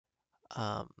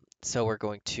Um, so we're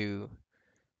going to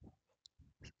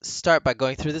start by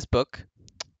going through this book,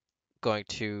 going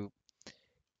to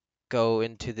go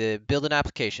into the build an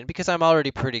application because I'm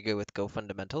already pretty good with Go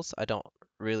fundamentals. I don't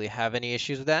really have any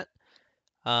issues with that.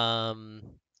 Um,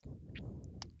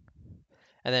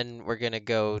 and then we're going to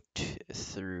go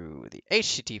through the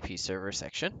HTTP server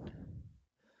section.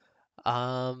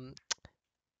 Um,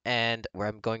 and where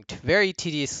I'm going to very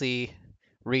tediously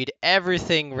read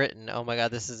everything written. Oh my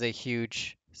God, this is a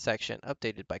huge section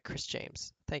updated by Chris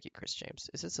James. Thank you, Chris James.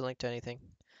 Is this a link to anything?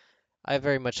 I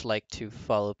very much like to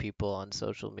follow people on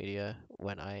social media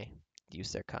when I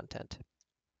use their content.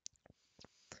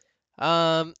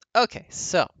 Okay,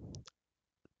 so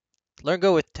learn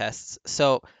Go with tests.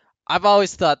 So I've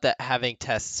always thought that having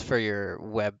tests for your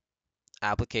web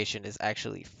application is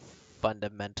actually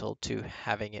fundamental to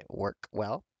having it work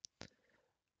well.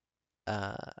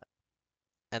 Uh,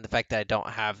 and the fact that I don't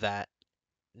have that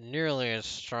nearly as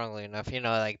strongly enough,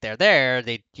 like they're there,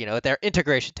 they're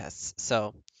integration tests.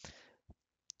 So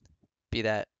be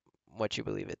that what you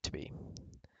believe it to be.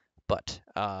 But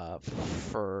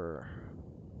for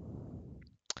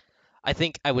I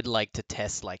think I would like to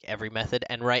test like every method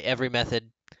and write every method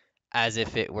as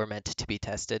if it were meant to be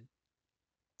tested.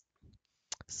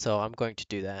 So I'm going to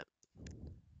do that.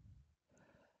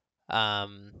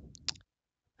 Um,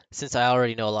 since I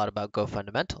already know a lot about Go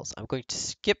fundamentals, I'm going to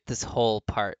skip this whole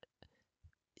part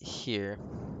here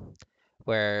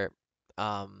where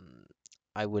um,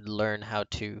 I would learn how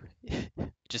to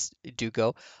just do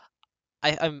Go.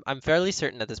 I'm fairly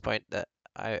certain at this point that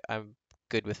I'm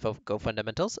good with Go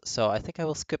fundamentals, so I think I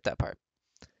will skip that part.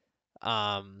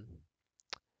 Um,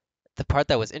 the part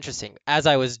that was interesting as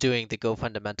I was doing the Go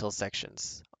fundamentals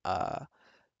sections, the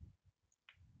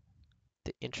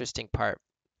interesting part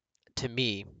to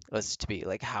me was to be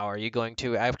like, how are you going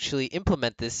to actually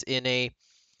implement this in a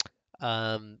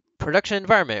production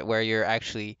environment where you're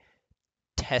actually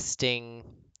testing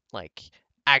like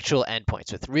actual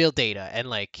endpoints with real data and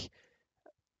like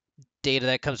data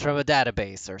that comes from a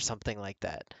database or something like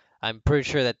that. I'm pretty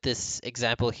sure that this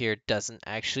example here doesn't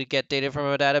actually get data from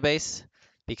a database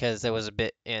because there was a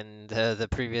bit in the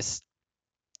previous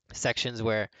sections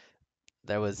where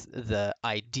there was the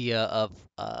idea of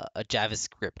a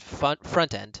JavaScript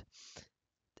front end,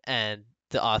 and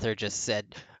the author just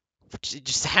said,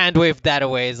 just hand waved that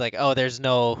away. Is like, oh, there's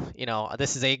no,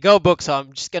 this is a Go book, so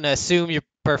I'm just gonna assume you're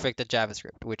perfect at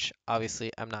JavaScript, which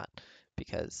obviously I'm not,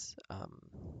 because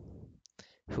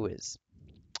who is?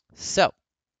 So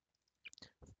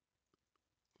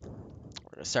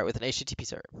we're gonna start with an HTTP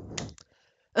server.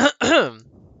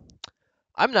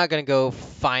 I'm not gonna go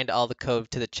find all the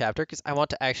code to the chapter because I want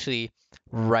to actually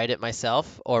write it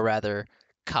myself, or rather,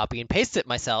 copy and paste it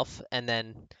myself, and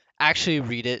then actually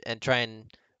read it and try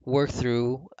and work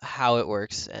through how it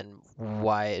works and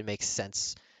why it makes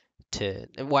sense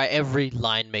and why every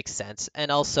line makes sense. And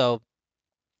also,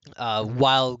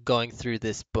 while going through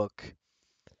this book,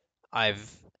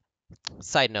 I've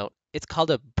side note, it's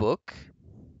called a book,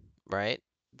 right?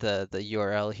 The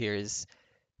URL here is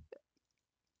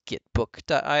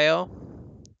getbook.io,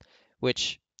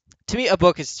 which to me a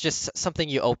book is just something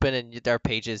you open and there are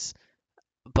pages,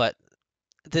 but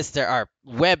there are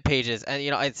web pages, and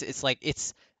it's like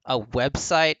it's a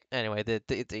website. Anyway,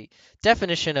 the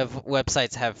definition of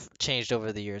websites have changed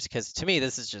over the years because to me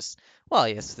this is just, well,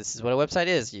 yes, this is what a website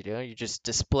is. You just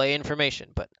display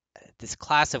information, but this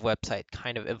class of website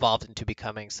kind of evolved into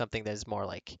becoming something that is more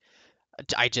like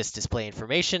I just display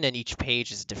information and each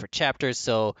page is different chapters,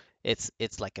 so it's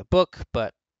like a book,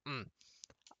 but mm,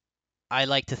 I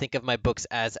like to think of my books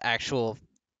as actual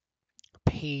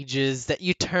pages that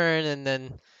you turn, and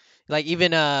then like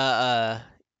even a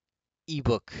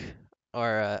ebook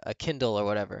or a Kindle or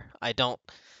whatever. I don't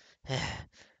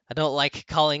like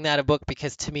calling that a book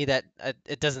because to me that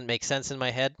it doesn't make sense in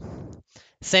my head.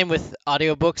 Same with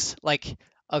audiobooks. Like,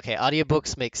 okay,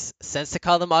 audiobooks makes sense to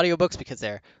call them audiobooks because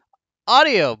they're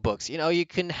audiobooks. You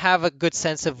can have a good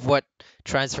sense of what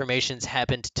transformations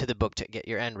happened to the book to get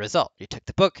your end result. You took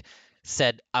the book,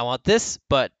 said, I want this,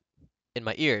 but in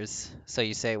my ears. So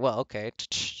you say, well, okay,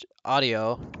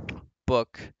 audio,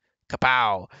 book,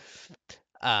 kapow.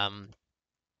 Um,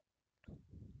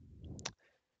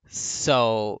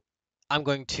 so I'm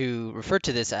going to refer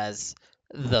to this as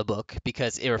the book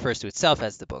because it refers to itself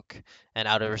as the book. And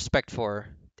out of respect for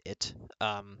it,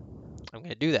 I'm going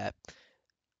to do that.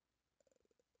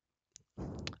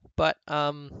 But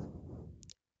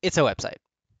it's a website.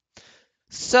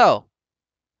 So,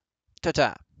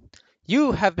 ta-ta.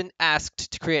 You have been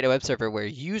asked to create a web server where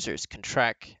users can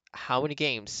track how many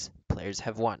games players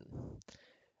have won. All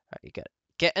right, you got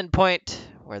get endpoint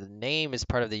where the name is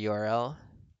part of the URL. All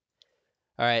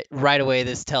right, right away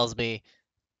this tells me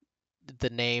the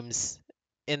names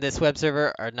in this web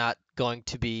server are not going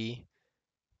to be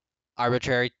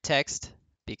arbitrary text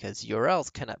because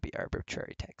URLs cannot be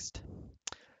arbitrary text.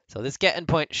 So this get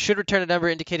endpoint should return a number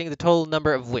indicating the total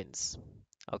number of wins.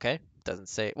 Okay, doesn't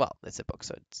say, well, it's a book,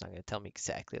 so it's not going to tell me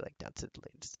exactly like down to the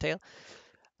latest detail.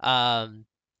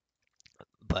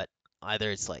 But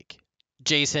either it's like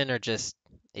JSON or just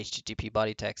HTTP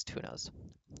body text, who knows.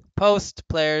 Post,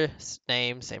 player's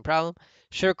name, same problem.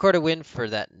 Should record a win for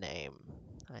that name.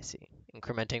 I see.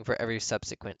 Incrementing for every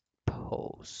subsequent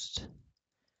post.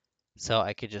 So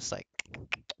I could just like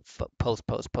post,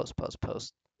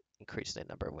 increase the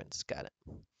number of wins. Got it.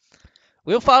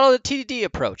 We'll follow the TDD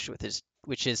approach,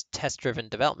 which is test-driven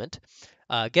development,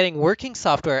 getting working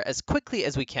software as quickly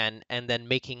as we can, and then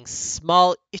making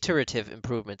small iterative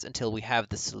improvements until we have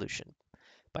the solution.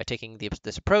 By taking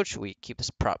this approach, we keep this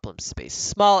problem space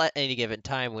small at any given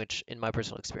time, which, in my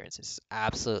personal experience, is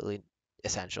absolutely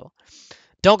essential.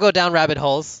 Don't go down rabbit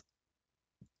holes.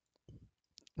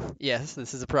 Yes,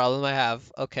 this is a problem I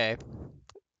have. Okay.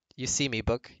 You see me,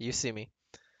 book. You see me.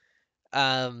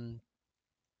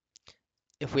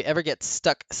 If we ever get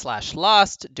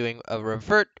stuck/lost, doing a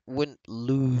revert wouldn't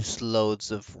lose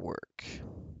loads of work.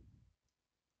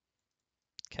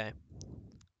 Okay.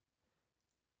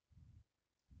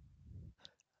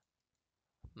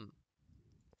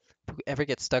 If we ever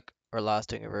get stuck or lost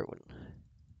doing a revert wouldn't.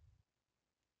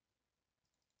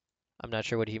 I'm not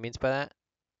sure what he means by that.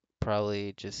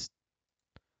 Probably just,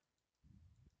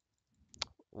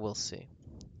 we'll see.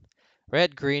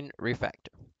 Red, green,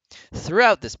 refactor.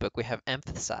 Throughout this book, we have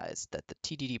emphasized that the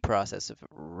TDD process of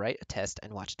write a test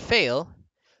and watch it fail,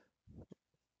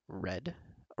 red,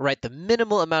 write the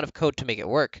minimal amount of code to make it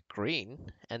work,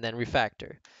 green, and then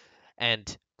refactor.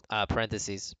 And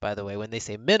parentheses, by the way, when they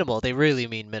say minimal, they really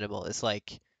mean minimal. It's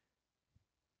like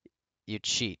you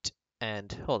cheat and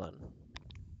hold on.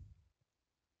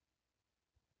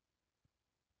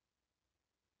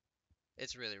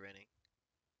 It's really raining,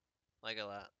 like a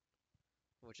lot,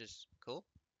 which is cool.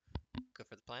 Good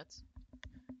for the plants.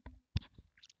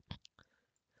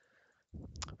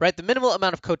 Write the minimal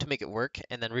amount of code to make it work,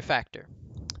 and then refactor.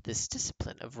 This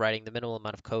discipline of writing the minimal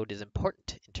amount of code is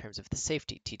important in terms of the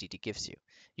safety TDD gives you.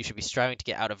 You should be striving to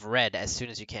get out of red as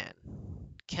soon as you can.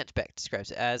 Kent Beck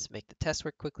describes it as make the test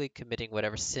work quickly, committing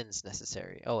whatever sins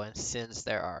necessary. Oh, and sins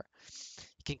there are.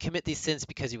 You can commit these sins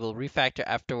because you will refactor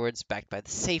afterwards, backed by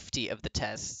the safety of the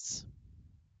tests.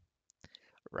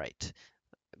 Right.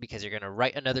 Because you're going to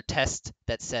write another test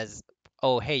that says,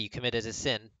 oh, hey, you committed a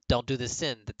sin. Don't do this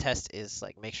sin. The test is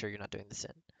like, make sure you're not doing the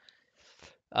sin.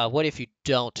 What if you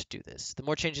don't do this? The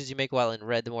more changes you make while in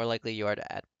red, the more likely you are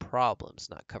to add problems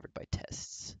not covered by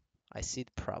tests. I see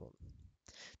the problem.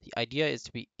 The idea is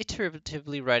to be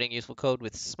iteratively writing useful code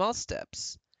with small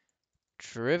steps,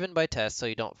 driven by tests so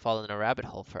you don't fall in a rabbit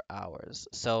hole for hours.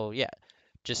 So yeah,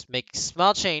 just make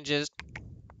small changes,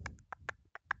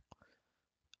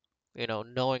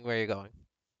 knowing where you're going.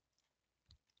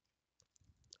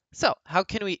 So how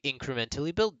can we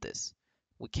incrementally build this?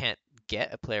 We can't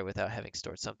get a player without having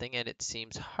stored something, and it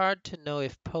seems hard to know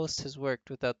if post has worked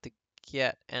without the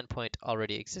get endpoint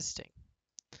already existing.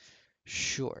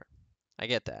 Sure, I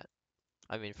get that.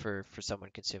 I mean, for someone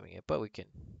consuming it, but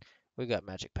we got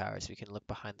magic powers. We can look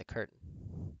behind the curtain.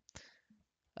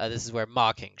 This is where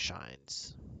mocking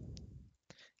shines.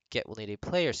 Get will need a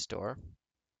player store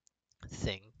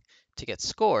thing to get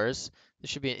scores. There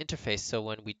should be an interface so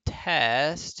when we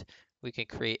test, we can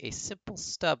create a simple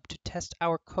stub to test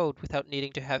our code without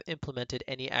needing to have implemented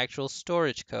any actual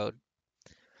storage code.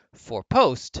 For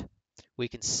post, we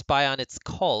can spy on its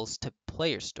calls to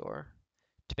player store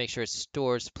to make sure it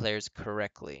stores players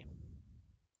correctly.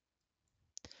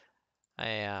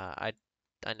 I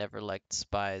never liked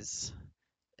spies.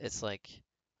 It's like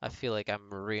I feel like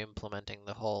I'm re-implementing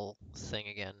the whole thing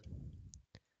again,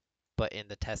 but in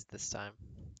the test this time.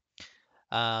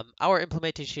 Our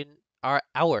implementation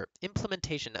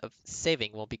of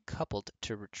saving will be coupled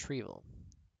to retrieval.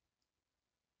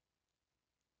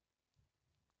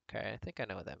 Okay, I think I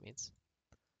know what that means.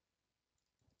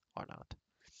 Or not.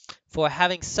 For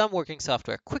having some working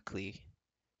software quickly,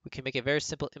 we can make a very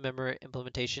simple in-memory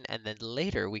implementation, and then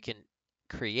later we can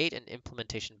create an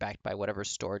implementation backed by whatever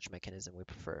storage mechanism we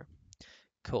prefer.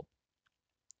 Cool.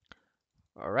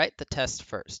 All right, the test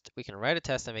first. We can write a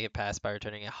test and make it pass by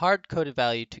returning a hard-coded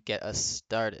value to get us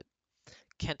started.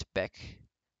 Kent Beck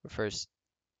refers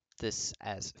this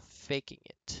as faking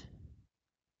it.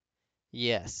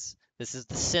 Yes, this is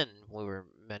the sin we were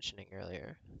mentioning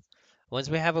earlier. Once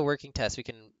we have a working test, we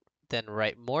can then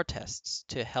write more tests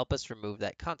to help us remove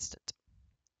that constant.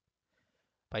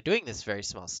 By doing this very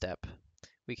small step,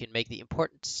 we can make the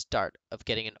important start of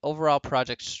getting an overall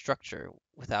project structure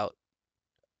without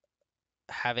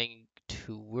having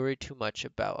to worry too much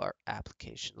about our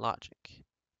application logic.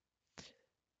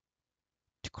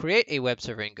 To create a web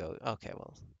server in Go, okay,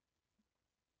 well,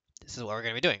 this is what we're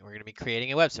going to be doing. We're going to be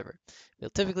creating a web server. We'll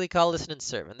typically call listen and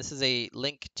serve, and this is a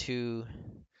link to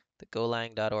the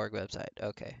golang.org website.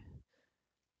 Okay,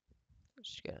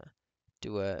 just gonna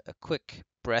do a quick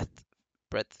breadth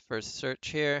first search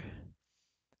here.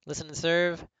 Listen and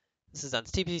serve. This is on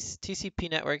TCP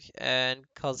network and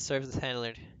calls serve with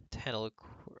handler to handle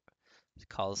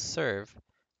calls serve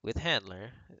with handler.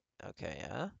 Okay,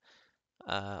 yeah.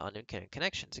 On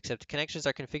connections, except connections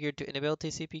are configured to enable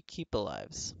TCP keep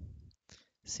alives.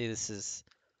 See, this is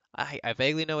I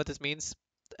vaguely know what this means,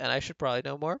 and I should probably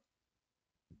know more,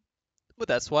 but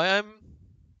that's why I'm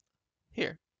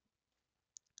here.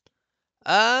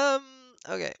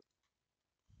 Okay.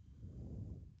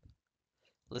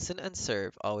 Listen and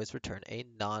serve always return a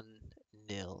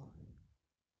non-nil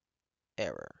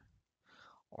error.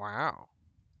 Wow.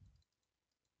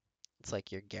 It's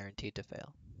like you're guaranteed to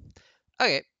fail.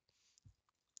 Okay.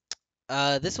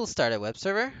 This will start a web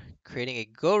server, creating a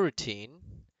Go routine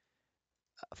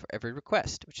for every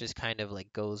request, which is kind of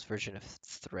like Go's version of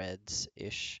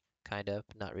threads-ish, kind of,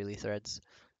 not really threads.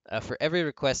 For every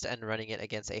request and running it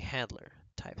against a handler.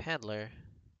 Type handler,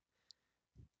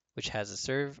 which has a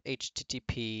serve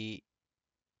HTTP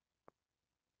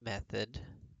method,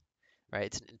 right?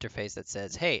 It's an interface that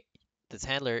says, hey, this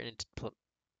handler,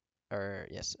 or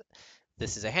yes,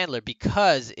 this is a handler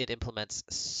because it implements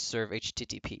serve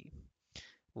HTTP,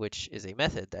 which is a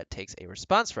method that takes a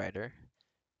response writer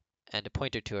and a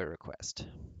pointer to a request.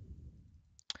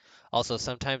 Also,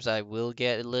 sometimes I will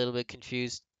get a little bit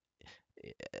confused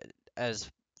as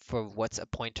for what's a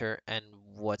pointer and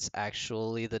what's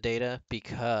actually the data,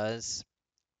 because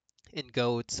in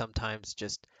Go it sometimes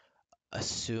just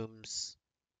assumes,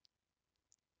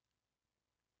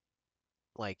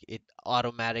 like, it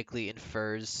automatically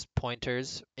infers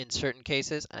pointers in certain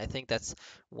cases, and I think that's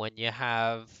when you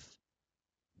have,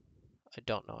 I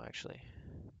don't know actually.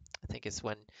 I think it's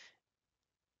when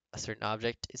a certain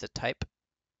object is a type.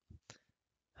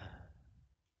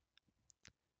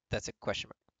 That's a question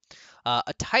mark.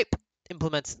 A type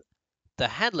implements the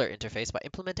handler interface by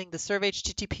implementing the serve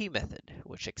HTTP method,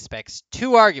 which expects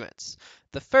two arguments.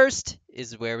 The first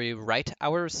is where we write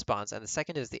our response, and the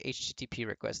second is the HTTP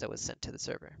request that was sent to the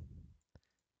server.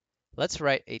 Let's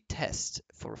write a test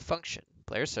for a function,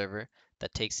 player server,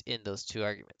 that takes in those two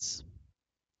arguments.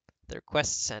 The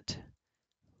request sent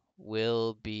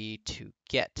will be to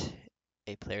get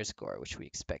a player score, which we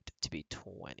expect to be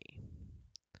 20.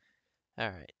 All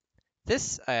right.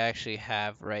 This I actually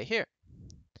have right here.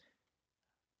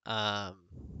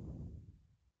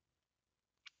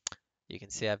 You can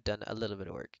see I've done a little bit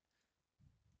of work.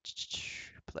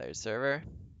 Player server.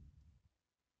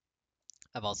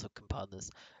 I've also compiled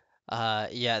this.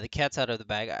 Yeah, the cat's out of the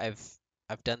bag.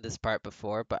 I've done this part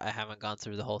before, but I haven't gone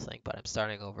through the whole thing. But I'm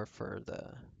starting over for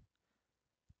the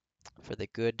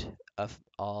good of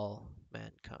all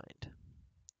mankind.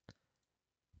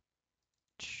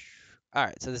 All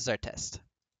right, so this is our test.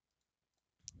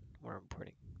 We're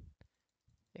importing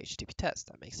HTTP test.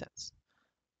 That makes sense.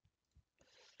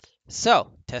 So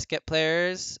test get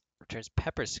players returns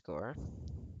pepper score.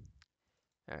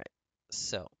 All right,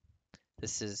 so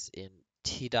this is in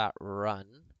t.run,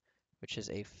 which is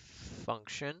a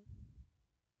function.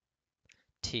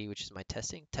 T, which is my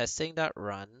testing.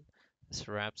 Testing.run. This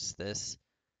wraps this,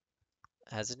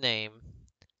 has a name,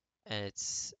 and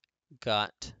it's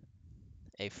got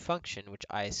a function, which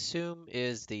I assume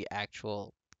is the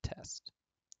actual test.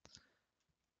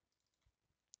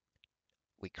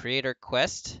 We create our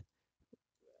quest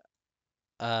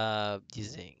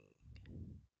using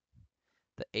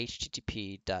the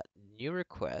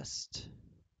http.newRequest.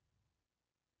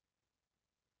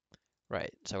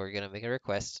 Right, so we're going to make a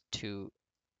request to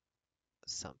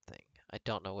something. I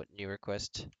don't know what new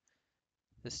request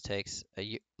this takes.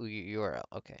 A URL,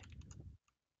 okay.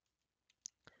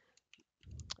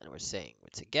 And we're saying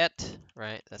it's a get,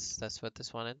 right? That's what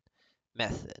this wanted.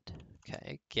 Method,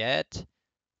 okay. Get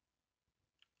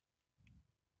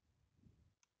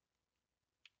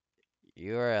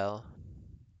URL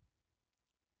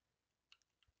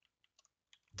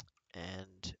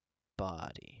and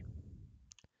body.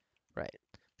 Right.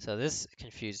 So this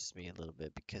confuses me a little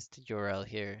bit because the URL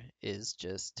here is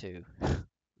just to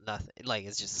nothing. Like,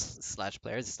 it's just slash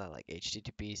players. It's not like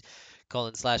HTTP://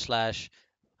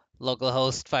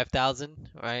 localhost 5000,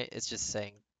 right? It's just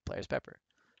saying player's pepper.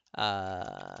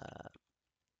 Uh,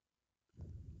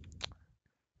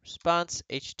 response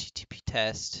HTTP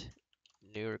test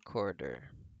new recorder.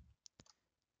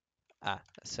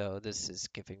 So this is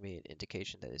giving me an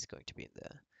indication that it's going to be in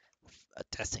the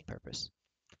testing purpose.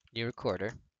 New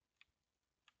recorder.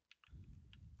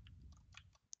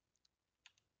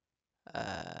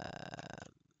 Uh,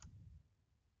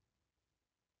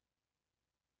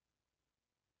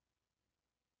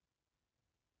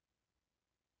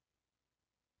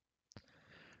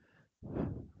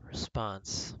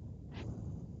 response.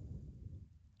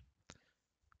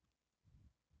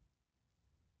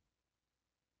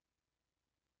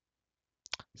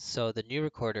 So the new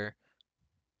recorder.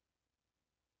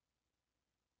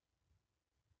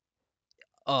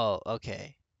 Oh,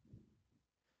 okay.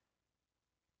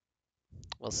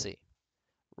 We'll see.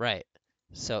 Right.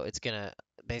 So it's gonna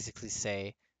basically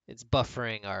say it's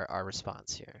buffering our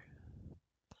response here.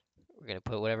 We're gonna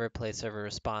put whatever play server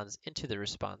responds into the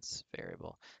response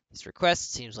variable. This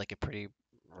request seems like a pretty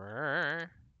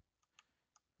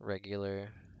regular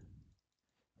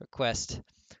request.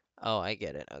 Oh, I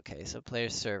get it. Okay, so player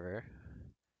server,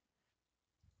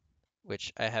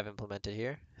 which I have implemented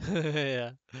here.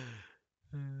 Yeah.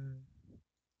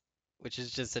 Which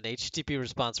is just an HTTP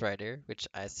response writer, which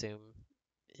I assume,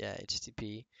 yeah,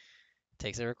 HTTP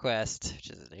takes a request,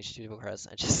 which is an HTTP request,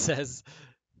 and just says,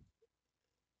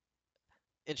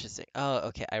 interesting. Oh,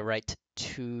 okay. I write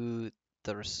to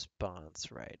the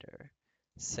response writer.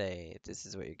 Say, this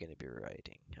is what you're going to be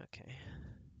writing. Okay.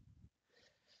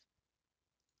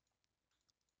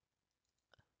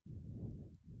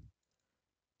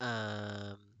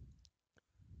 Um,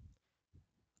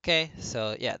 okay,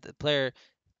 so yeah, the player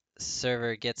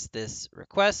server gets this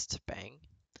request, bang,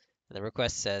 and the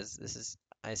request says, this is,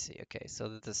 I see, okay, so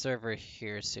that the server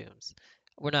here assumes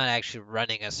we're not actually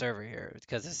running a server here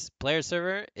because this player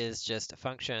server is just a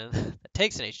function that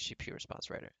takes an HTTP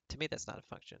response writer. To me, that's not a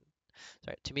function.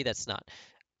 Sorry, to me, that's not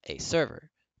a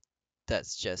server.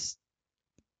 That's just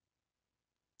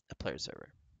a player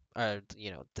server. Or,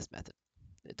 this method.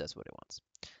 It does what it wants.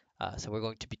 So we're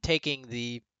going to be taking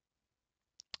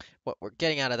what we're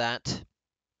getting out of that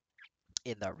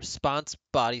in the response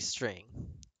body string.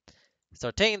 So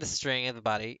we're taking the string of the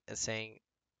body and saying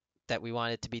that we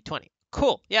want it to be 20.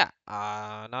 Cool. Yeah.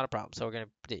 Not a problem. So we're gonna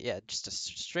yeah, just a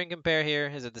string compare here.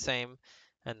 Is it the same?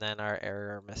 And then our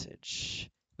error message.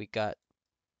 We got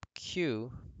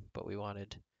Q, but we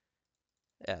wanted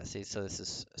yeah. See, so this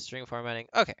is string formatting.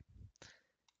 Okay.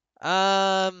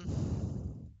 Um.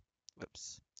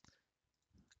 Whoops.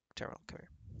 Terminal. Come here.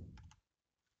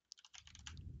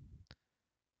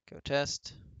 Go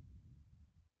test.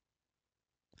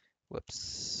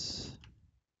 Whoops.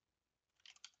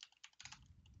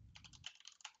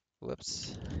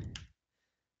 Whoops.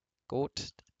 Go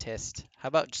test. How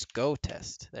about just go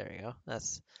test? There you go.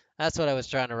 That's what I was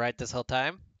trying to write this whole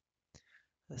time.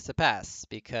 That's a pass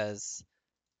because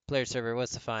player server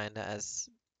was defined as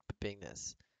being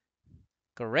this.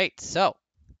 Great. So,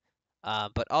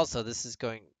 but also this is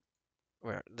going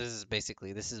where this is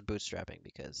basically this is bootstrapping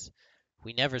because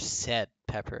we never said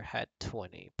Pepper had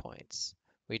 20 points.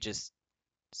 We just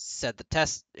said the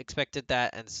test expected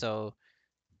that, and so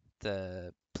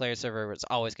the player server was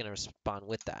always going to respond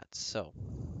with that. So,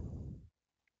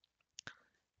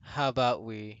 how about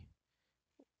we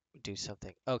do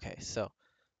something? Okay, so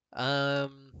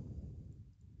um,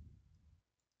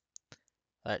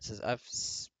 all right, says I've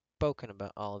spoken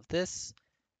about all of this,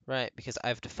 right? Because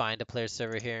I've defined a player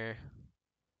server here.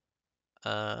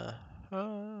 Uh,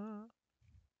 uh,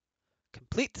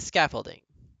 complete the scaffolding.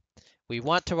 We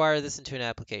want to wire this into an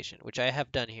application, which I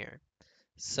have done here.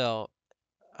 So,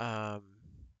 um,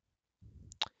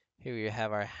 here we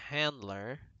have our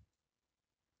handler,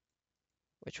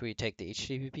 which we take the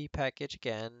HTTP package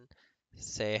again,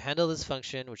 say handle this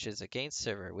function, which is against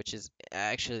server, which is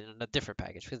actually a different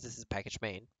package because this is package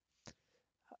main.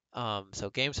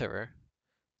 So game server,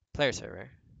 player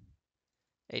server,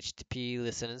 HTTP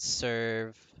listen and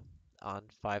serve on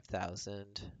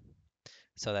 5000.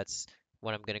 So that's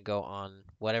when I'm gonna go on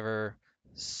whatever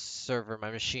server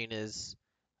my machine is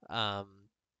um,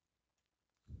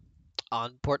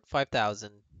 on port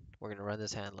 5000. We're gonna run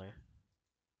this handler.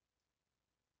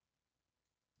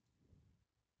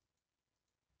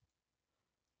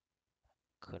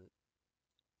 Couldn't.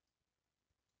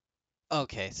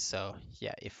 Okay, so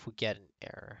yeah, if we get an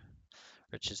error,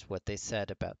 which is what they said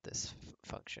about this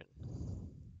function,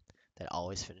 that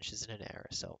always finishes in an error.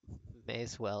 So may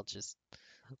as well just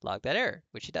log that error,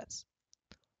 which he does.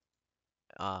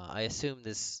 I assume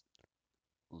this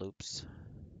loops.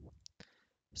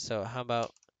 So how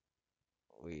about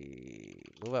we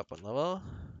move up one level.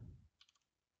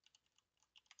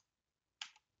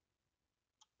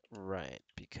 Right,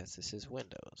 because this is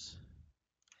Windows.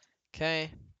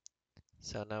 Okay,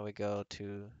 so now we go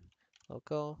to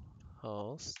local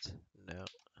host, no,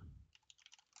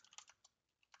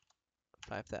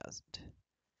 5,000.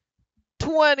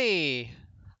 20!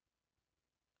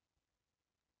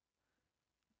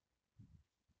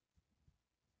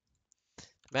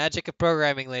 Magic of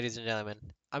programming, ladies and gentlemen.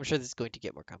 I'm sure this is going to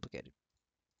get more complicated.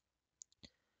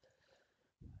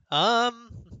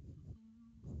 Um,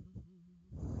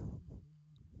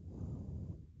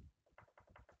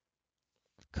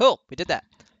 cool, we did that.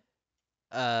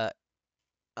 Uh,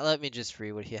 let me just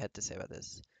read what he had to say about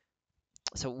this.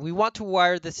 So we want to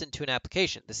wire this into an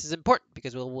application. This is important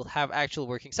because we'll have actual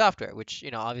working software, which,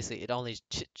 obviously it only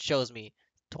shows me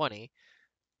 20,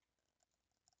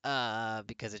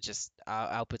 because it just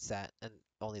outputs that and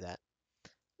only that.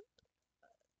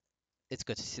 It's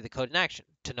good to see the code in action,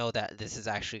 to know that this is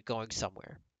actually going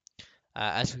somewhere.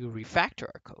 As we refactor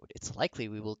our code, it's likely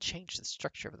we will change the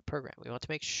structure of the program. We want to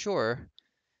make sure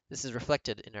this is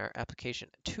reflected in our application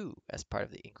too, as part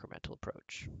of the incremental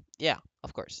approach. Yeah,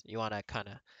 of course. You want to kind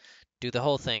of do the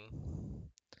whole thing,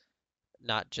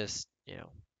 not just,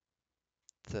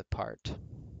 the part,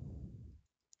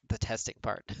 the testing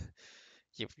part.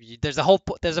 There's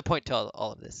there's a point to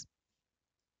all of this.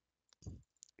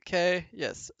 Okay,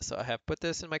 yes. So I have put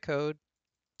this in my code.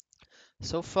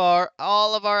 So far,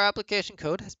 all of our application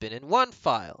code has been in one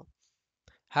file.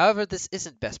 However, this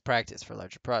isn't best practice for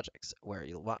larger projects, where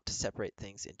you'll want to separate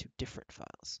things into different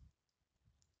files.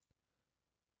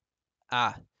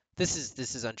 Ah, this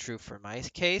is untrue for my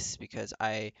case because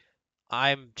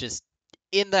I'm just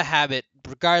in the habit,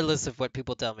 regardless of what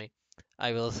people tell me.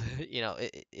 I will,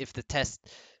 if the test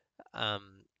um,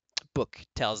 book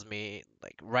tells me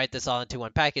like write this all into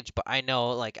one package, but I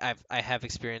know like I have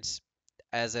experience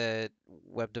as a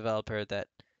web developer that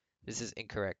this is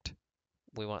incorrect.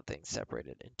 We want things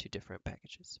separated into different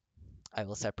packages. I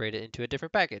will separate it into a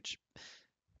different package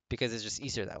because it's just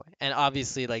easier that way. And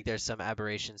obviously, like there's some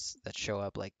aberrations that show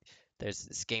up, like there's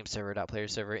this game server dot player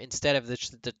server instead of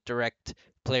the direct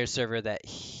player server that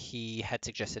he had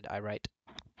suggested I write.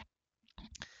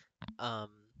 Um,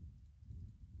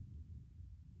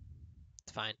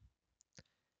 it's fine.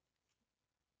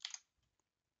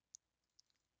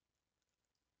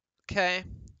 Okay,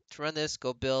 to run this,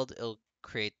 go build. It'll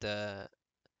create the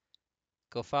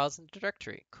go files in the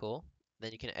directory. Cool.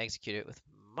 Then you can execute it with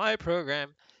my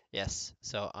program. Yes,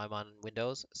 so I'm on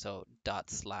Windows, so dot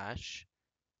slash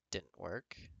didn't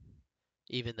work,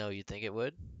 even though you'd think it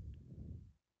would.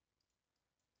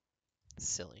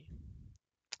 Silly.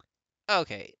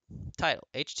 Okay, title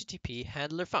HTTP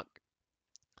handler func.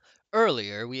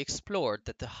 Earlier, we explored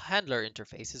that the handler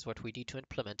interface is what we need to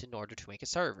implement in order to make a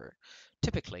server.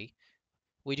 Typically,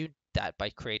 we do that by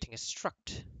creating a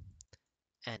struct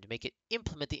and make it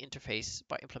implement the interface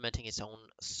by implementing its own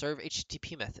serve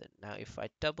HTTP method. Now, if I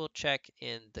double check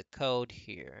in the code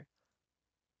here,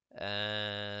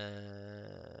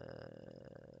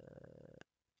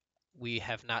 we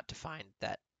have not defined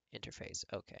that interface.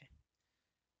 Okay.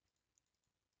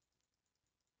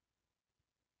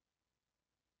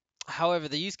 However,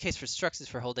 the use case for structs is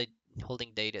for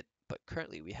holding data, but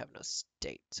currently we have no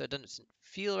state, so it doesn't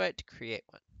feel right to create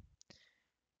one.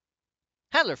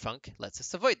 Handler func lets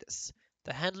us avoid this.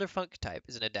 The handler func type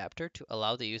is an adapter to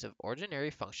allow the use of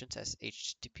ordinary functions as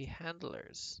HTTP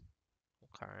handlers.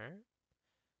 Okay.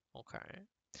 Okay.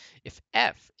 If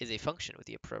f is a function with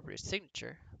the appropriate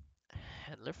signature,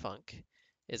 handler func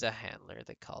is a handler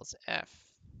that calls f.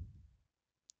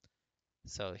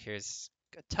 So here's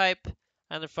a type,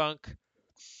 handler func,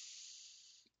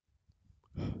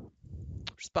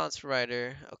 response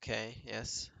provider. Okay,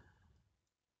 yes.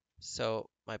 So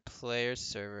my player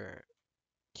server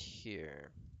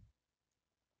here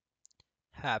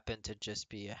happened to just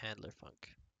be a handler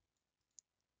func.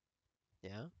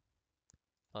 Yeah.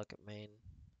 Look at main.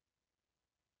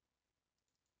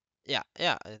 Yeah,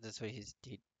 that's what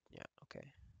yeah,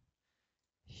 okay.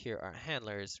 Here are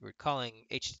handlers. We're calling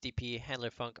HTTP handler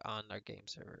func on our game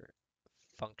server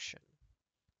function.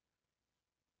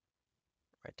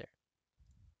 Right there.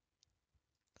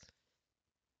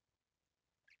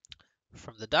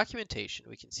 From the documentation,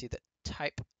 we can see that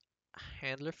type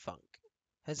handler func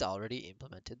has already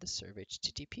implemented the serve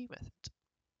HTTP method.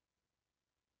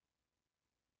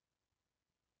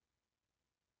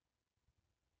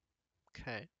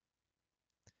 Okay.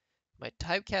 By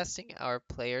typecasting our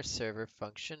player server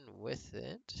function with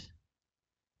it.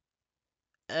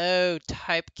 Oh,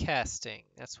 typecasting.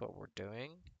 That's what we're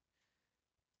doing.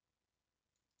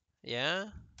 Yeah?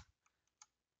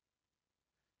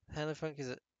 Handler function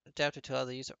is adapted to allow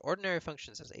the use of ordinary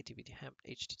functions as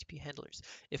HTTP handlers.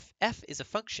 If f is a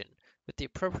function with the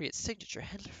appropriate signature,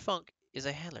 handler func is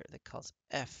a handler that calls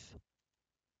f.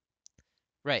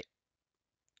 Right,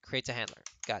 creates a handler.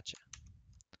 Gotcha.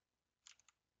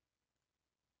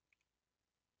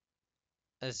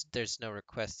 There's no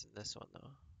request in this one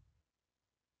though.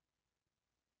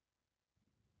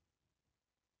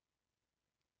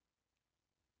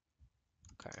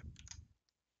 Okay.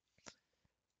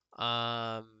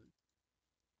 Um,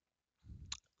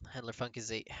 handler func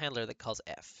is a handler that calls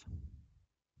f.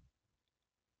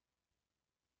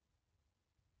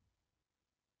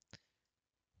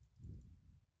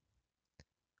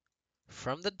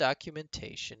 From the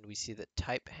documentation, we see that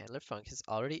type handler func has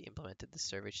already implemented the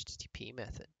server HTTP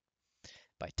method.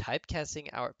 By typecasting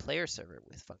our player server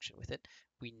with function with it,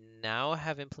 we now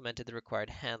have implemented the required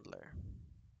handler.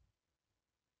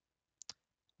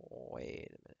 Wait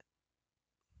a minute.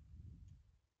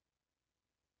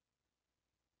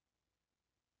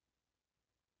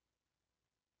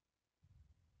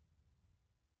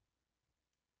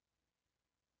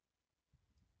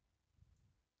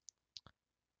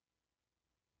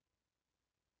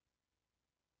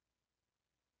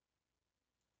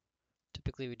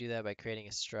 Typically, we do that by creating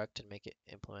a struct and make it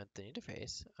implement the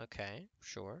interface. Okay,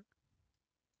 sure.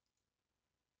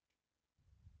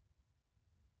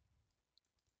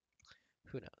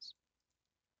 Who knows?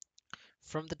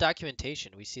 From the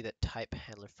documentation, we see that type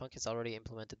handler func has already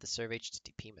implemented the serve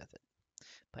HTTP method.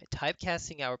 By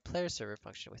typecasting our player server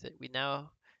function with it, we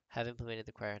now have implemented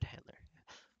the required handler.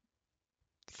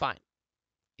 Fine.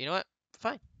 You know what?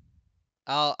 Fine.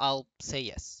 I'll say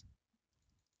yes.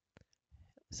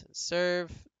 Since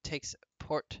serve takes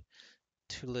port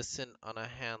to listen on a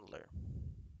handler.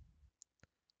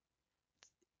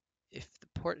 If the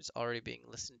port is already being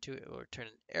listened to, it will return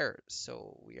an error.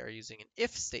 So we are using an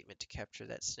if statement to capture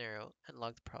that scenario and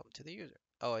log the problem to the user.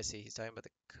 Oh, I see. He's talking about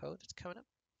the code that's coming up.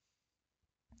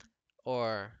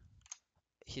 Or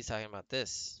he's talking about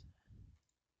this.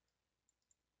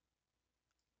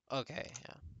 Okay,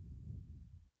 yeah.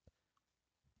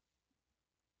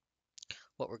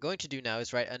 What we're going to do now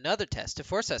is write another test to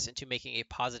force us into making a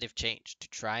positive change to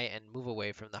try and move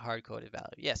away from the hard-coded value.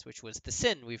 Yes, which was the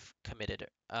sin we've committed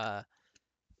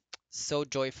so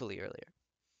joyfully earlier.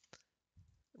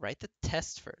 Write the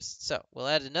test first. So we'll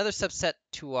add another subset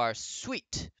to our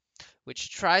suite, which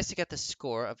tries to get the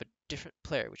score of a different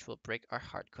player, which will break our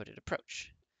hard-coded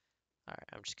approach. All right,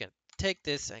 I'm just going to take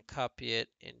this and copy it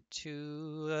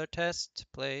into a test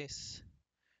place.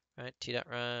 All right,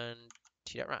 t.run,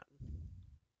 t.run.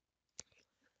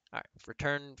 All right,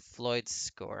 return Floyd's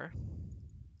score.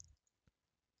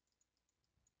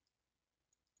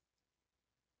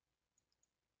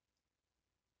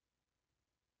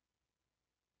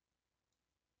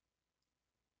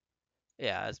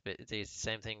 Yeah, it's the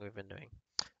same thing we've been doing.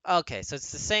 Okay, so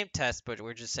it's the same test, but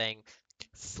we're just saying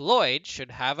Floyd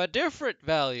should have a different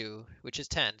value, which is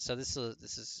 10. So this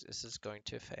is going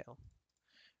to fail,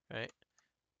 right?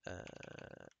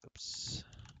 Oops.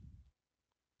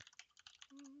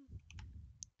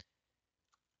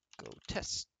 Go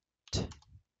test.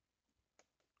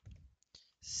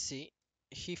 See,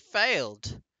 he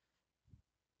failed.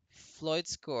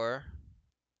 Floyd's score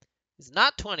is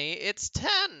not 20, it's 10.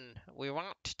 We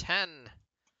want 10.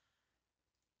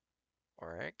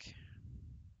 Oric.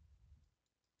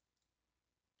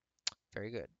 Very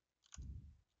good.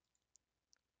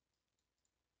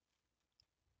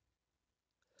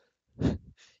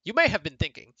 You may have been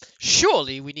thinking,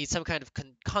 surely we need some kind of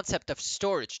concept of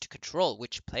storage to control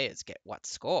which players get what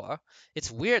score.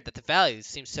 It's weird that the values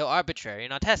seem so arbitrary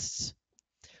in our tests.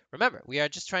 Remember, we are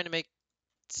just trying to make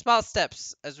small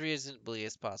steps as reasonably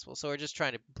as possible, so we're just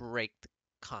trying to break the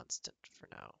constant for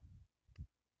now.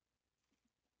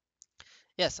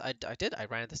 Yes, I did. I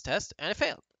ran this test and it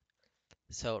failed.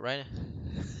 So right,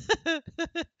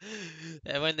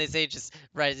 and when they say just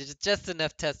right, it's just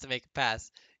enough tests to make it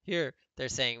pass. Here they're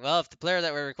saying, well, if the player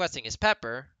that we're requesting is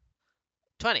Pepper,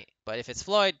 20, but if it's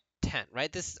Floyd, 10.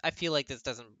 Right? This I feel like this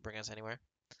doesn't bring us anywhere.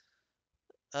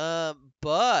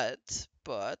 But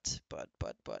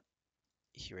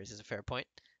he raises a fair point.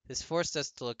 This forced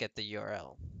us to look at the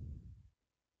URL.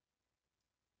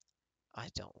 I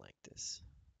don't like this.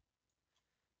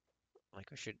 Like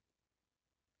we should.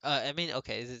 I mean,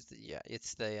 okay, yeah,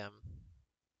 it's the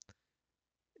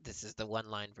this is the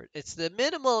one line it's the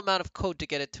minimal amount of code to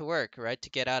get it to work, right? To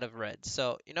get out of red.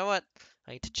 So you know what?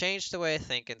 I need to change the way I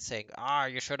think and saying,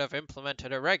 you should have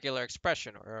implemented a regular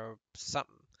expression or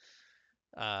something,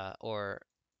 or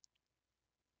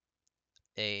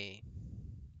a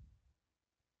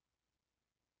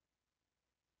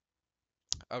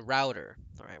a router.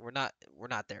 All right, we're not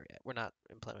there yet. We're not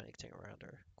implementing a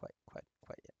router quite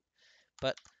yet.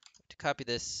 But to copy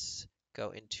this, go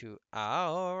into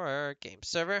our game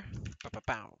server. Bow,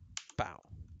 bow, bow.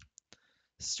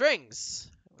 Strings.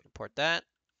 We import that.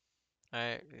 All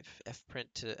right,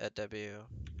 fprint to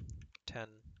w10.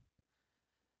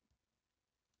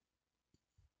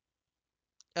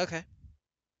 Okay.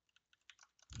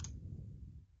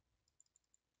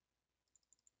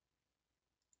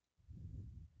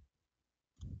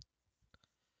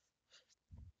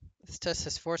 This test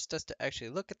has forced us to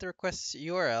actually look at the request's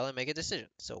URL and make a decision.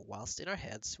 So whilst in our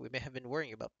heads we may have been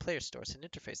worrying about player stores and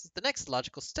interfaces, the next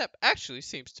logical step actually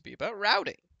seems to be about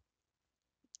routing.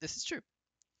 This is true.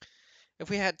 If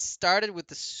we had started with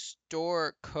the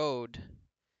store code,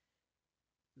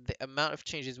 the amount of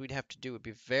changes we'd have to do would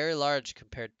be very large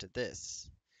compared to this.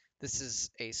 This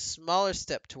is a smaller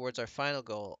step towards our final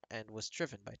goal and was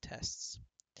driven by tests.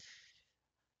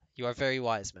 You are very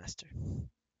wise, Master.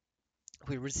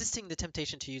 We're resisting the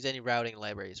temptation to use any routing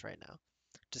libraries right now.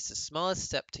 Just the smallest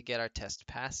step to get our test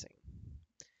passing.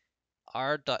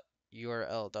 r.url.path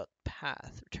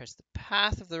returns the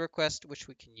path of the request, which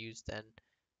we can use then.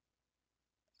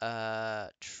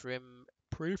 Trim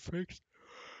prefix.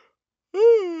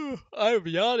 I'm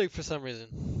yawning for some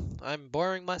reason. I'm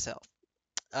boring myself.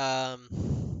 To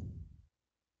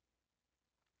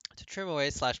trim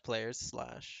away slash players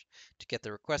slash to get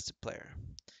the requested player.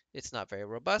 It's not very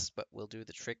robust, but we'll do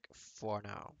the trick for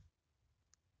now.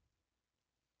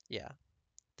 Yeah,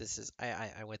 this is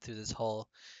I went through this whole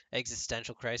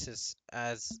existential crisis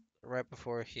as right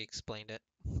before he explained it.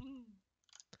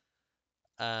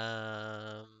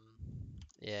 Um,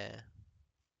 yeah,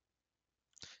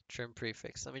 trim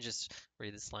prefix. Let me just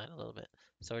read this line a little bit.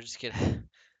 So we're just gonna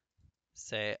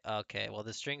say, okay, well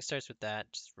the string starts with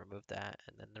that, just remove that,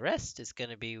 and then the rest is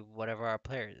gonna be whatever our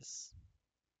player is.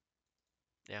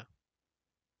 Yeah,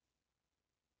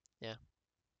 yeah,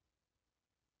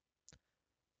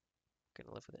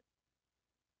 gonna live with it.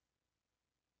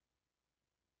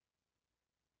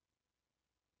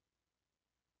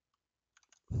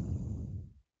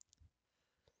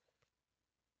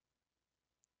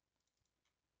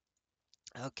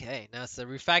 Okay, now it's the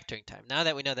refactoring time. Now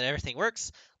that we know that everything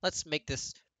works, let's make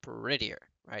this prettier,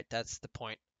 right? That's the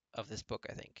point of this book,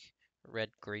 I think. Red,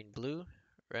 green, blue,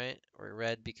 right? Or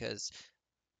red because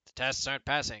the tests aren't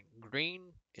passing.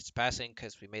 Green, it's passing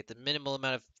because we made the minimal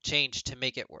amount of change to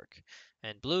make it work.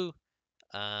 And blue,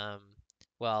 um,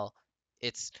 well,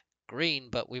 it's green,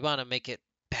 but we want to make it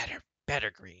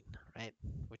better green, right?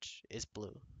 Which is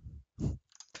blue.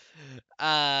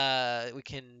 We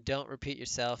can don't repeat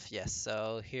yourself. Yes.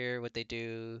 So here, what they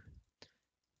do,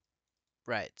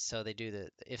 right? So they do the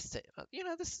if state.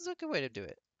 This is a good way to do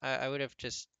it. I would have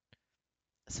just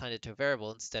assigned it to a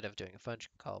variable instead of doing a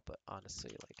function call. But honestly,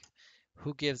 like,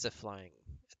 who gives a flying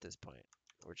at this point?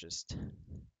 We're just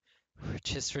we're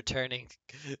just returning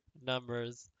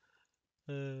numbers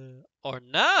or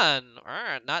none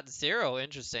or not zero.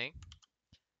 Interesting.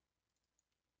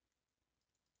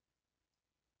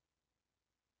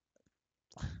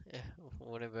 Yeah,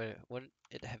 wouldn't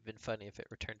it have been funny if it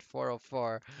returned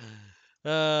 404?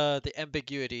 The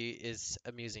ambiguity is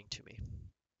amusing to me.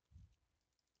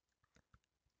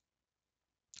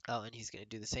 Oh, and he's going to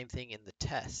do the same thing in the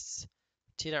tests.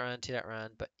 T.run,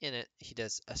 but in it, he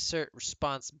does assert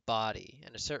response body.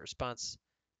 And assert response,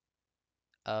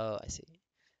 oh, I see.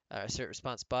 Assert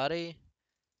response body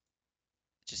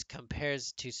just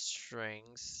compares two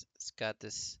strings. It's got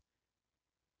this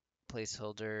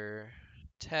placeholder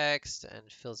text and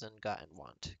fills in got and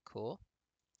want. Cool.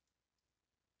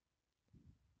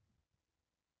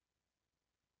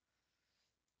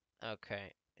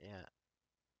 Okay, yeah.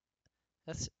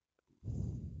 That's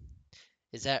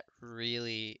Is that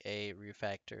really a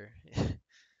refactor?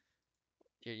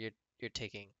 You're you're you're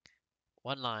taking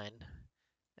one line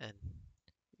and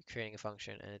you're creating a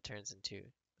function and it turns into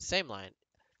the same line,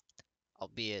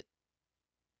 albeit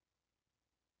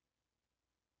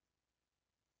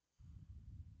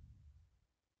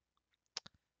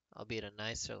albeit a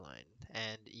nicer line.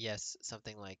 And yes,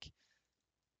 something like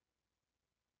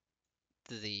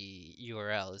the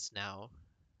URL is now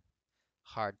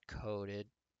hard coded,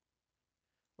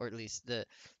 or at least the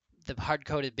hard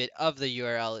coded bit of the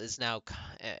URL is now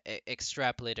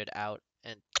extrapolated out,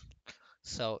 and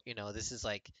so this is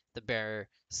like the bare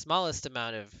smallest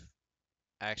amount of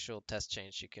actual test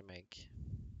change you can make.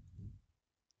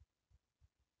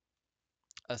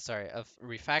 Sorry, of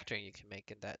refactoring you can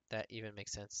make, and that even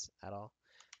makes sense at all.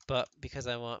 But because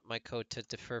I want my code to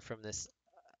differ from this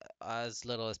as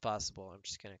little as possible, I'm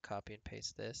just gonna copy and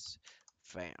paste this.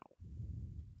 Bam.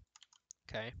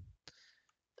 Okay.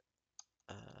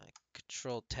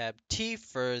 Control Tab T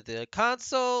for the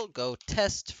console. Go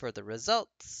test for the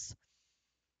results.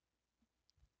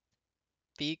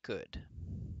 Be good.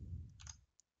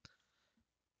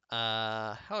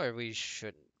 However, we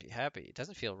shouldn't be happy. It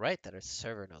doesn't feel right that our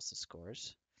server knows the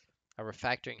scores. Our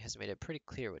refactoring has made it pretty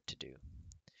clear what to do.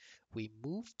 We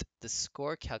moved the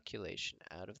score calculation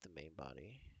out of the main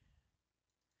body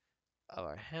of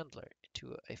our handler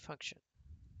into a function.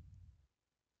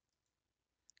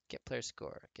 Get player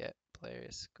score. Get player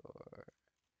score.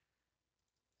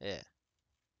 Yeah.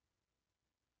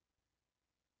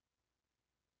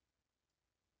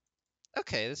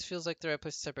 Okay, this feels like the right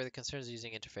place to separate the concerns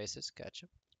using interfaces. Gotcha.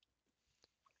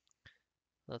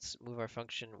 Let's move our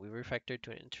function we refactored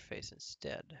to an interface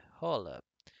instead. Hold up.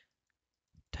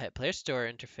 Type player store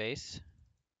interface.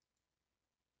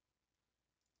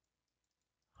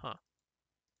 Huh.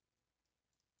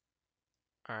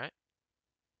 Alright.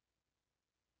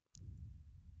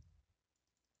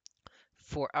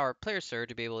 For our player store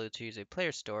to be able to use a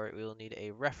player store, we will need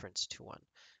a reference to one.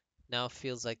 Now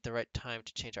feels like the right time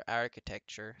to change our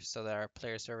architecture so that our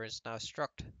player server is now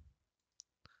struct.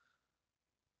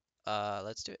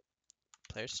 Let's do it.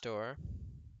 Player store.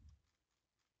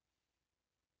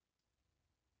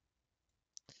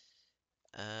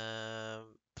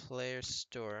 Player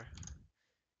store.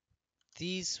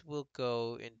 These will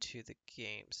go into the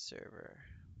game server.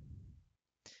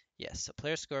 Yes, so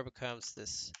player score becomes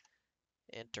this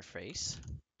interface.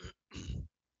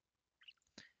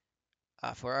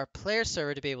 For our player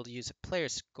server to be able to use a player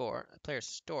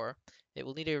store, it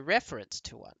will need a reference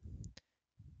to one.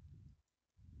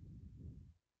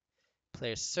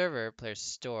 Player server, player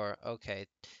store. Okay,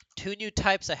 two new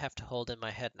types I have to hold in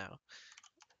my head now.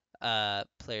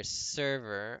 Player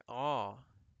server. Oh,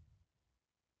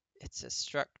 it's a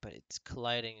struct, but it's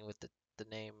colliding with the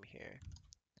name here.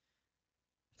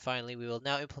 Finally, we will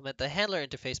now implement the handler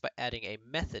interface by adding a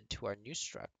method to our new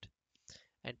struct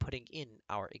and putting in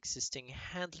our existing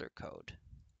handler code.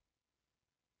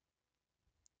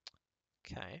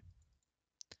 Okay.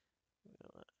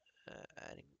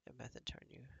 Adding a method to our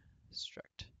new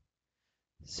struct.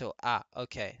 So,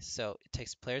 okay. So it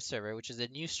takes player server, which is a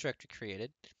new struct we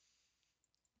created,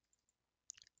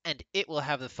 and it will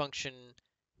have the function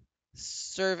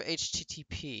serve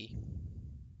HTTP.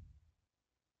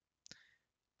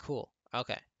 Cool.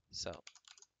 Okay. So,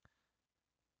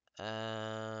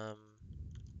 um,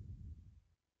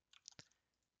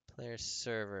 player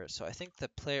server. So I think the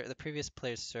previous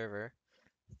player server,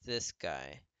 this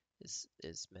guy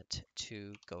is meant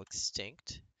to go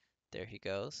extinct. There he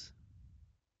goes.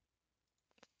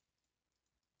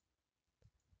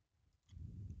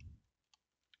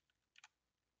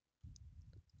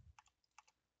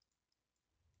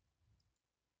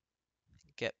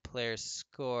 Get player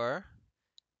score.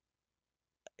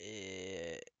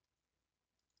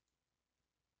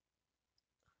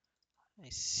 I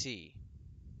see.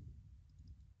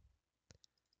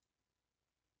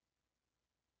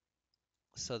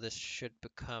 So this should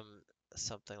become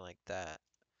something like that,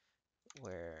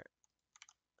 where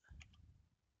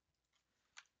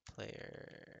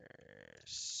player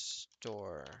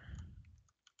store.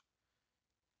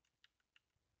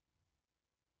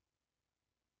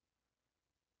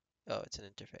 Oh, it's an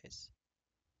interface.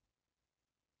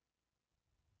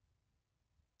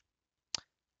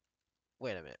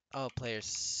 Wait a minute. Oh, player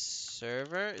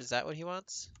server? Is that what he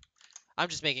wants? I'm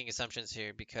just making assumptions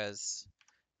here because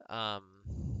um,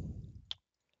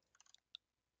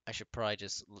 I should probably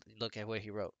just look at what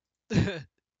he wrote.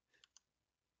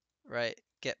 Right.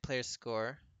 Get player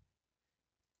score.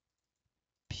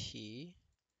 P,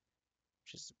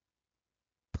 which is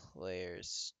player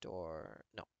store.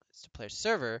 No, it's the player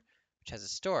server, which has a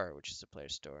store, which is the player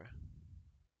store.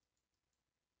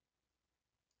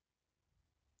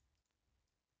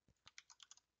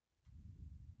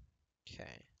 Okay.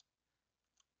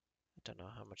 I don't know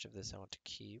how much of this I want to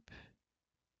keep.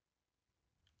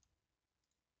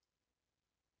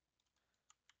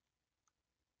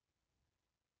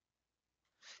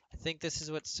 I think this is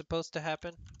what's supposed to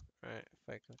happen. Right, if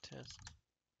I go test.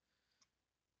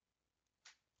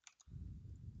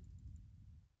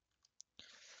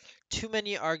 Too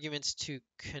many arguments to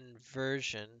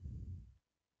conversion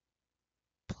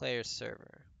player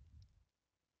server.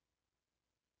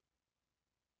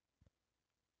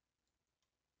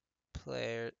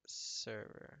 Player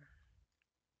server.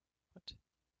 What?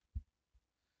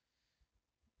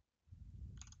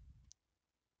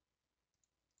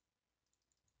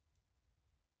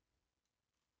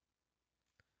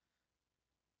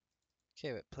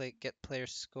 Okay, but get player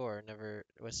score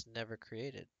was never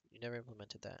created. You never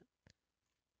implemented that.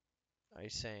 Are you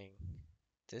saying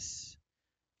this?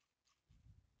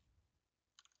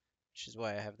 Which is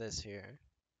why I have this here.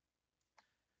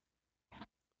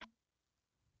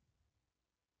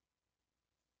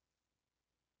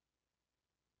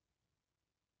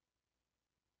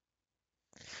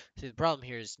 See, the problem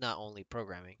here is not only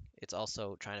programming, it's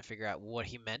also trying to figure out what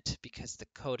he meant because the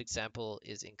code example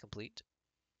is incomplete.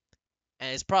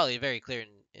 And it's probably very clear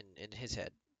in his head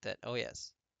that, oh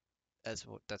yes, that's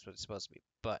what it's supposed to be.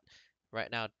 But right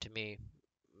now, to me,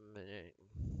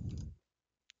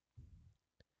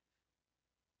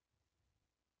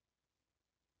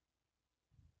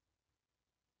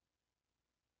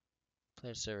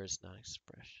 player server is not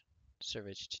expression. Server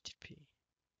HTTP.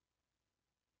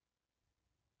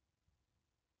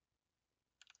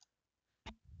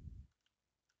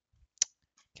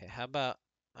 Okay, how about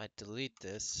I delete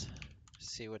this,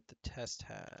 see what the test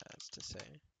has to say.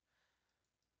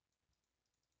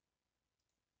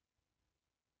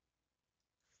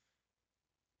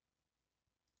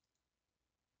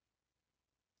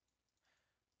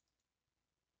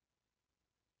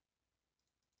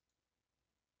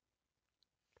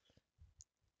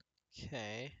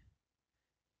 Okay,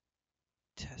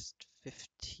 test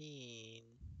 15.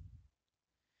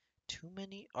 Too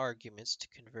many arguments to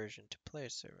conversion to player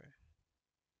server.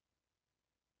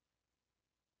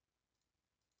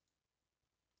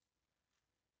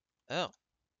 Oh,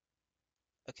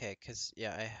 okay, because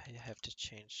yeah, I have to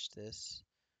change this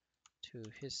to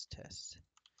his test.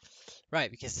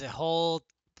 Right, because the whole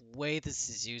way this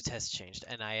is used has changed,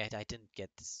 and I didn't get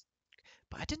this,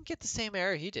 but I didn't get the same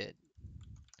error he did.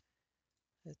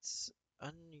 It's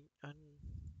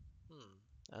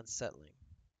unsettling.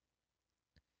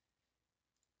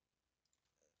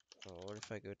 Oh, what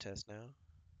if I go test now?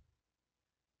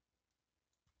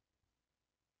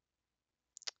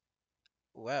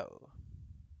 Whoa.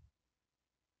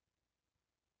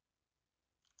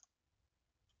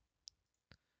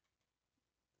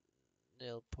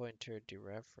 Nil pointer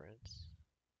dereference.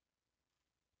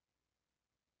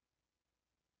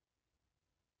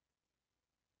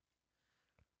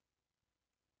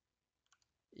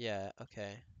 Yeah,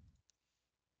 okay.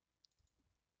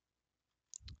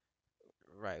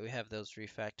 Right, we have those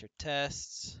refactor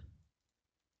tests.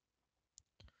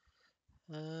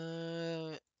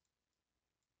 Uh,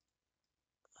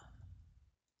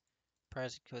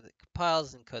 Parse code that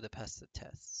compiles and code that passes the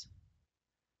tests.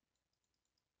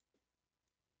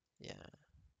 Yeah.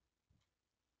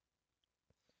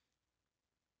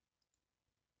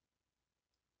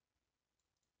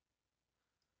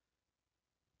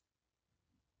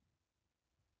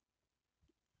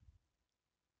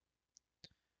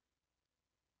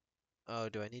 Oh,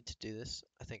 do I need to do this?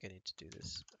 I think I need to do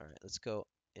this. All right, let's go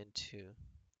into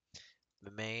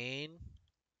the main.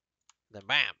 Then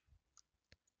bam!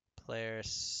 Player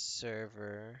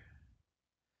server.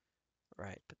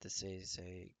 Right, but this is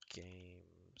a game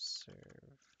server.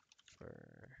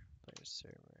 Player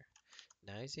server.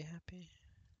 Now is he happy?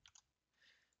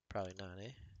 Probably not,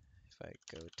 eh? If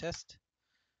I go test.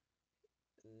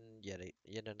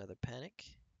 Yet another panic.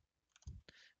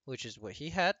 Which is what he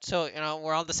had. So,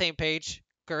 we're on the same page.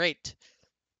 Great.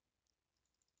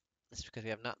 It's because we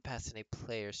have not passed any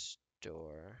player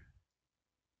store.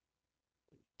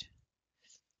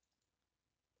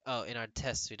 Oh, in our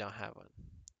tests we don't have one.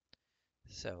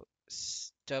 So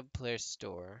stub player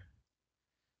store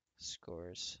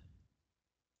scores.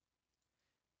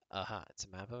 Aha, it's a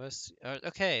map of us.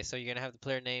 Okay, so you're gonna have the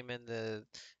player name and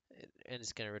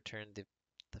it's gonna return the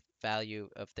value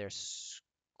of their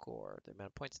score, the amount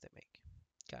of points they make.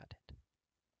 Got it.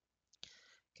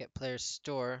 Get player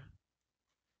store.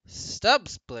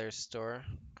 Stubs player store.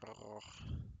 Oh,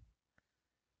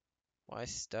 why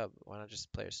stub? Why not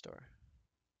just player store?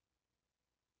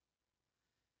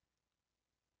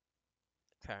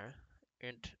 Okay.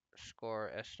 Int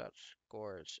score s dot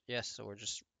scores. Yes, so we're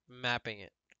just mapping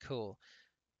it. Cool.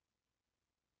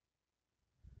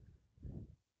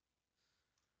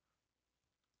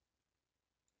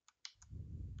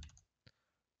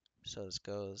 So this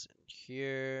goes in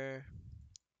here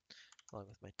along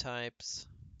with my types.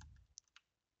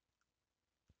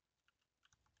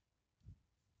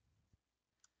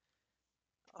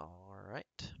 All right.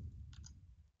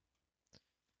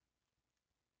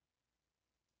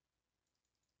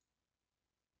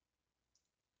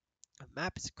 A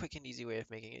map is a quick and easy way of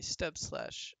making a stubs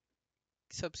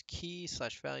key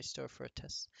slash value store for a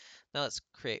test. Now let's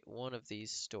create one of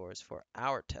these stores for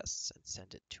our tests and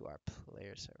send it to our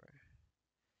player server.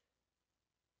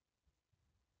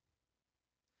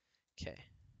 Okay.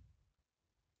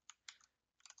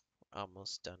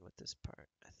 Almost done with this part,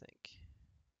 I think.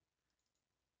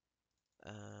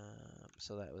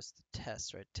 So that was the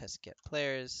test, right? Test get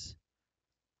players.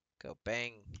 Go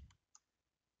bang.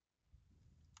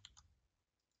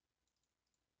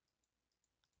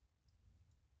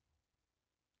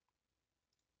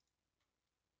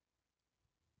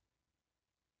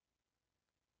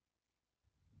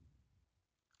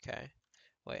 Okay.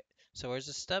 Wait. So where's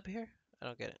the stub here? I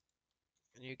don't get it.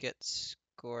 You get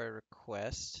score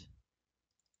request.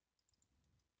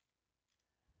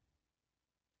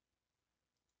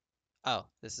 Oh,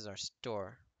 this is our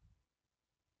store.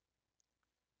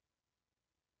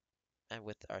 And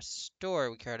with our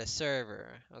store, we create a server.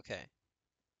 Okay.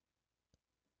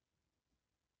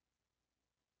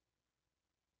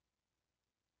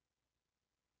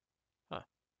 Huh.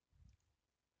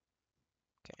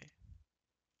 Okay.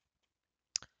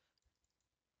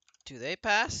 Do they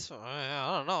pass?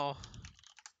 I don't know.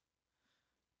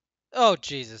 Oh,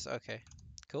 Jesus. Okay.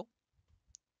 Cool.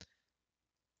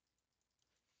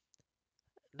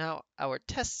 Now our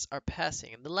tests are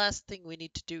passing, and the last thing we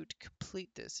need to do to complete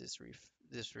this is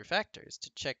this refactor is to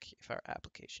check if our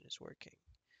application is working.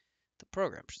 The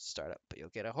program should start up, but you'll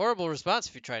get a horrible response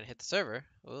if you try and hit the server.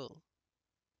 Ooh.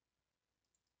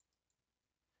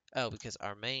 Oh, because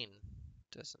our main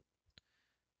doesn't.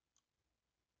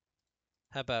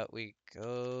 How about we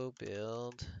go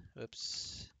build?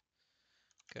 Oops.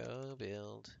 Go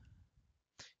build.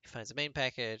 He finds the main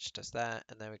package, does that,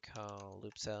 and then we call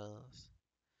loop cells.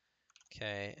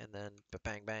 Okay, and then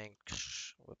bang bang.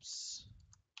 Whoops.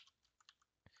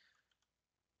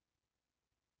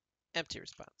 Empty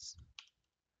response.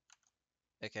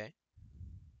 Okay.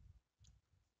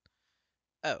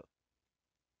 Oh,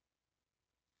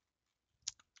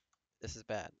 this is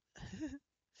bad.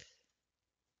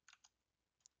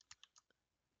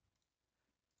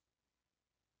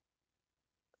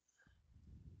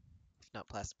 Not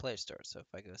plastic player store. So if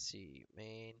I go see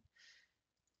main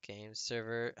game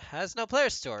server has no player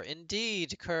store.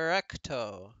 Indeed,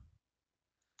 correcto.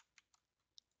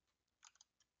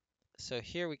 So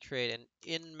here we create an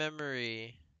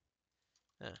in-memory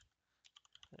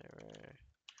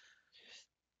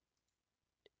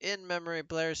in-memory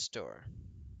player store.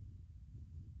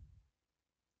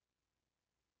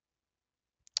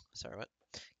 Sorry, what?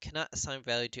 Cannot assign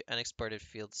value to unexported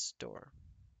field store.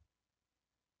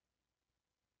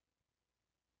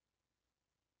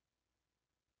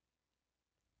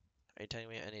 Are you telling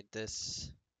me I need this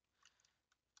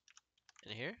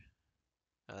in here?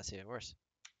 Oh, that's even worse.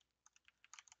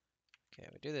 Okay,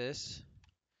 we do this.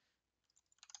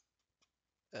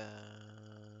 Um,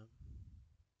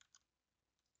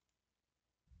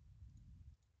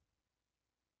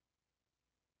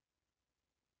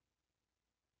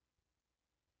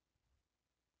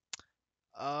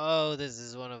 oh, this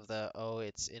is one of the, oh,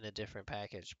 it's in a different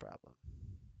package problem.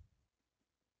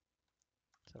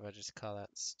 So if I just call that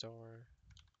store.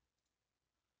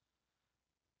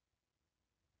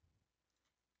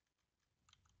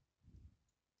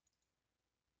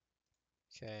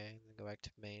 Okay, then go back to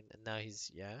main, and now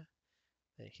he's, yeah,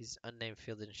 he's unnamed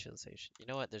field initialization. You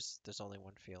know what? There's only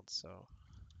one field, so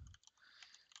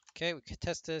okay, we can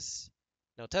test this.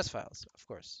 No test files, of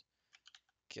course.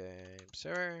 Game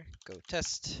server, go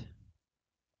test.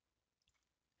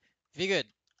 Be good.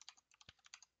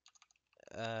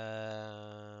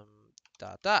 Um,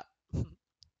 dot dot.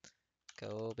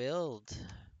 Go build,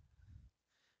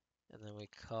 and then we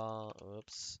call.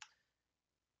 Oops,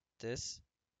 this.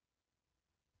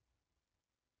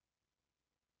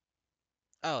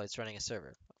 Oh, it's running a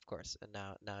server, of course, and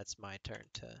now it's my turn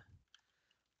to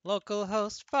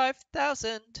localhost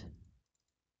 5000.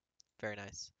 Very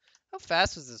nice. How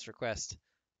fast was this request?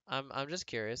 I'm just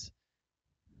curious.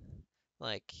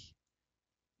 Like,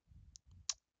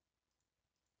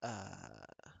 uh,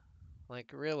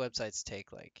 like real websites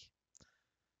take like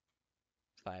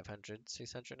 500,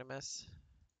 600 ms.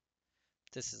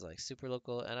 This is like super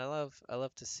local, and I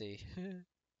love to see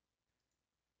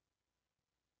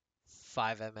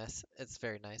 5 ms. It's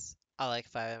very nice. I like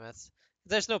 5 ms.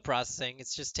 There's no processing.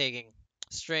 It's just taking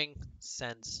string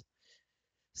sends.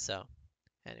 So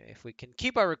anyway, if we can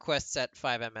keep our requests at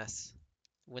 5 ms,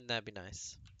 wouldn't that be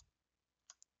nice?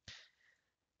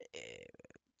 Eh,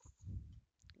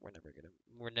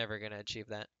 we're never gonna achieve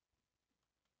that.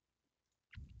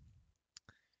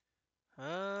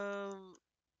 Um,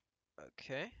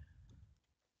 okay.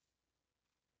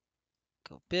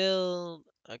 Go build.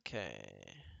 Okay.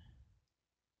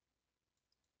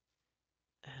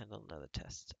 Handle another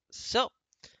test. So,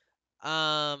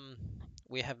 um,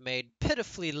 we have made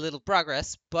pitifully little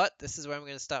progress, but this is where I'm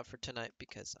going to stop for tonight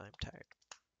because I'm tired.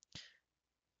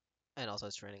 And also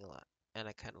it's raining a lot. And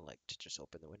I kind of like to just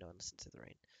open the window and listen to the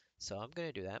rain. So I'm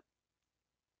going to do that.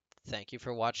 Thank you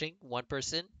for watching. One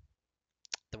person.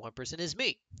 The one person is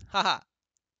me. Haha.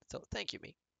 So thank you,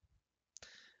 me.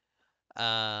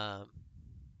 Um,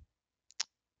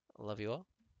 love you all.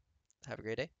 Have a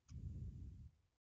great day.